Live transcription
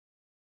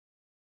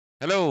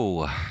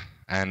Hello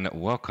and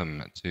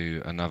welcome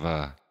to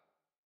another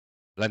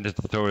Blender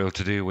tutorial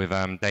to do with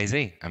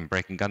DayZ and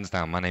breaking guns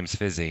down. My name's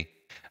Fizzy.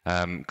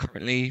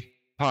 Currently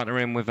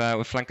partnering with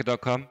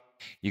Flanker.com.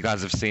 You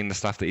guys have seen the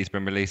stuff that he's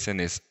been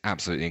releasing. It's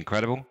absolutely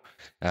incredible.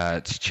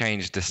 It's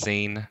changed the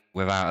scene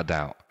without a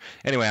doubt.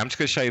 Anyway, I'm just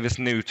going to show you this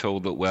new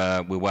tool that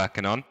we're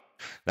working on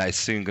that is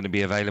soon going to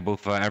be available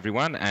for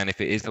everyone. And if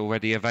it is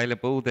already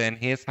available, then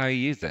here's how you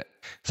use it.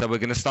 So we're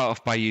going to start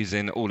off by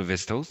using all of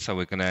his tools. So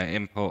we're going to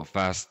import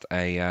first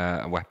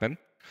a weapon.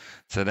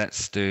 So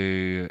let's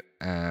do,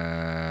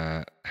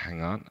 hang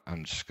on,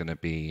 I'm just going to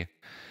be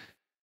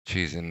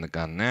choosing the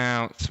gun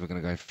now. So we're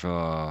going to go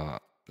for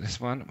this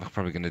one. We're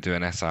probably going to do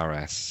an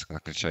SRS. I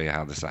can show you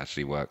how this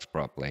actually works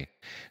properly.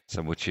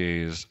 So we'll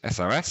choose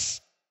SRS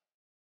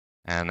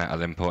and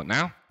that'll import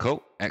now.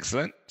 Cool,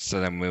 excellent. So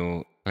then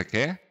we'll click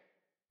here,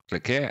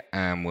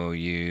 and we'll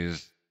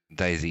use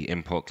DayZ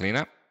Import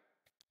Cleanup,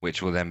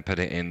 which will then put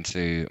it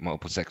into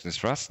multiple sections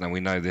for us. Now we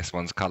know this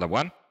one's color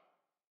 1, so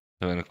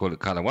we're going to call it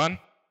color 1.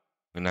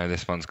 We know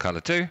this one's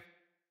color 2, so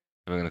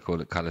we're going to call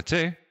it color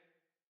 2.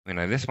 We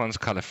know this one's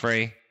color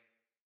 3,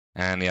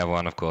 and the other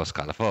one, of course,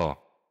 color 4.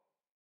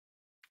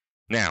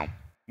 Now,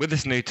 with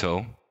this new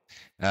tool,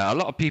 a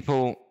lot of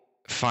people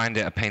find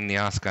it a pain in the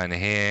ass going to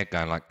here,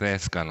 going like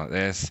this,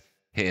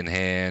 hitting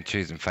here,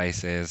 choosing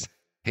faces,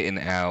 hitting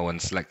L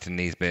and selecting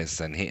these bits,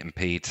 and hitting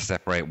P to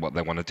separate what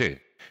they want to do,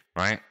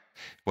 right?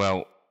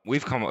 Well,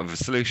 we've come up with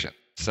a solution.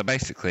 So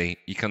basically,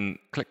 you can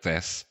click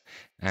this,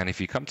 and if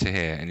you come to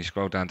here and you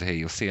scroll down to here,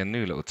 you'll see a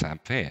new little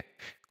tab here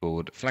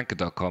called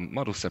Flanker.com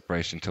Model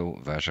Separation Tool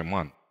version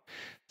 1.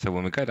 So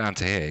when we go down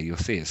to here, you'll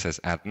see it says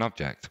add an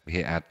object. We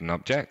hit add an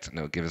object, and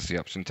it'll give us the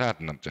option to add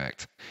an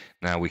object.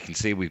 Now we can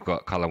see we've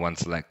got color 1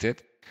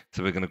 selected.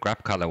 So we're going to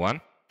grab color 1.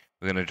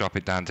 We're going to drop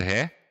it down to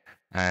here.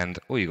 And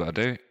all you got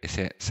to do is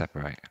hit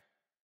separate.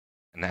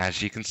 And as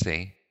you can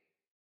see,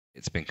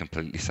 it's been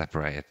completely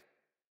separated.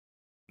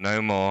 No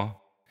more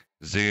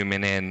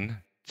zooming in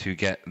to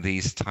get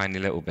these tiny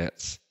little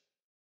bits.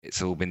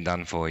 It's all been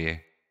done for you.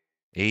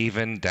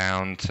 Even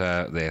down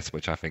to this,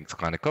 which I think is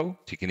kind of cool.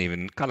 So you can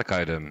even color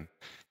code them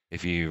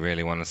if you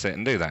really want to sit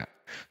and do that.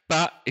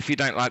 But if you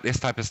don't like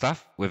this type of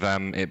stuff, with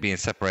it being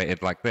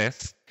separated like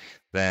this,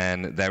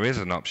 then there is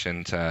an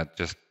option to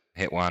just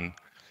hit one,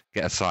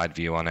 get a side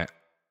view on it,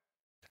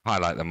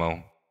 highlight them all,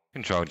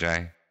 Control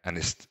J, and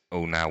it's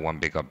all now one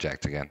big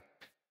object again.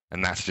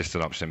 And that's just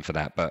an option for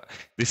that. But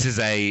this is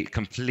a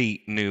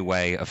complete new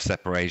way of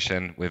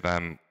separation with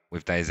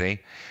DayZ.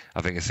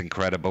 I think it's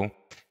incredible.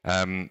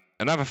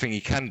 Another thing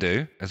you can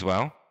do as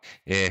well,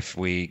 if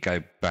we go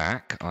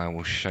back, I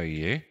will show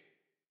you.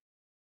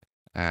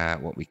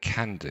 What we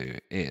can do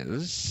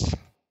is,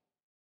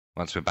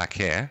 once we're back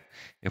here,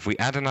 if we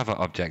add another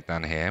object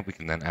down here, we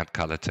can then add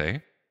color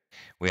 2.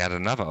 We add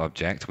another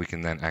object, we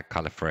can then add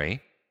color 3.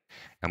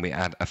 And we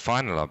add a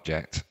final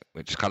object,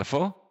 which is color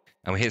 4,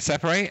 and we hit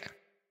separate,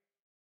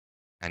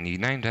 and you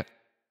named it.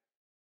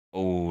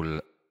 All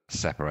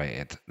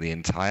separated. The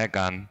entire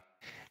gun,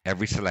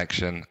 every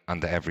selection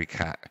under every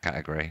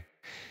category.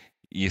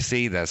 You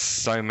see there's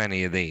so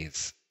many of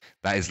these.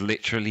 That is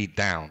literally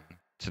down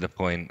to the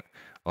point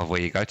of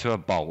where you go to a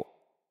bolt,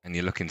 and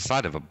you look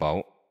inside of a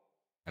bolt,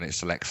 and it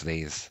selects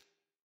these.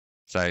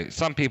 So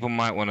some people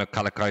might want to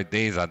color code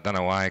these. I don't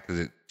know why, because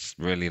it's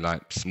really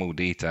like small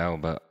detail,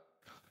 but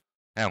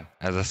hell,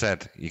 as I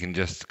said, you can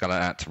just go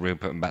like that to really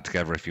put them back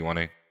together if you want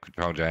to.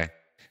 Control J,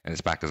 and it's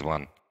back as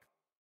one.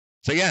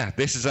 So yeah,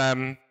 this is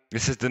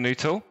the new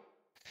tool,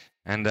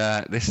 and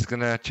this is going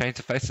to change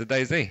the face of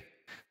DayZ,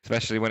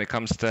 especially when it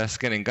comes to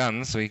skinning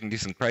guns. So you can do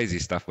some crazy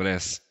stuff with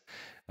this,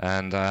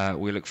 and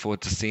we look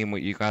forward to seeing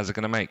what you guys are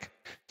going to make.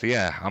 So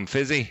yeah, I'm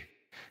Fizzy,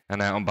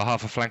 and on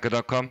behalf of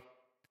Flanker.com,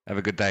 have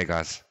a good day,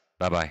 guys.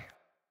 Bye bye.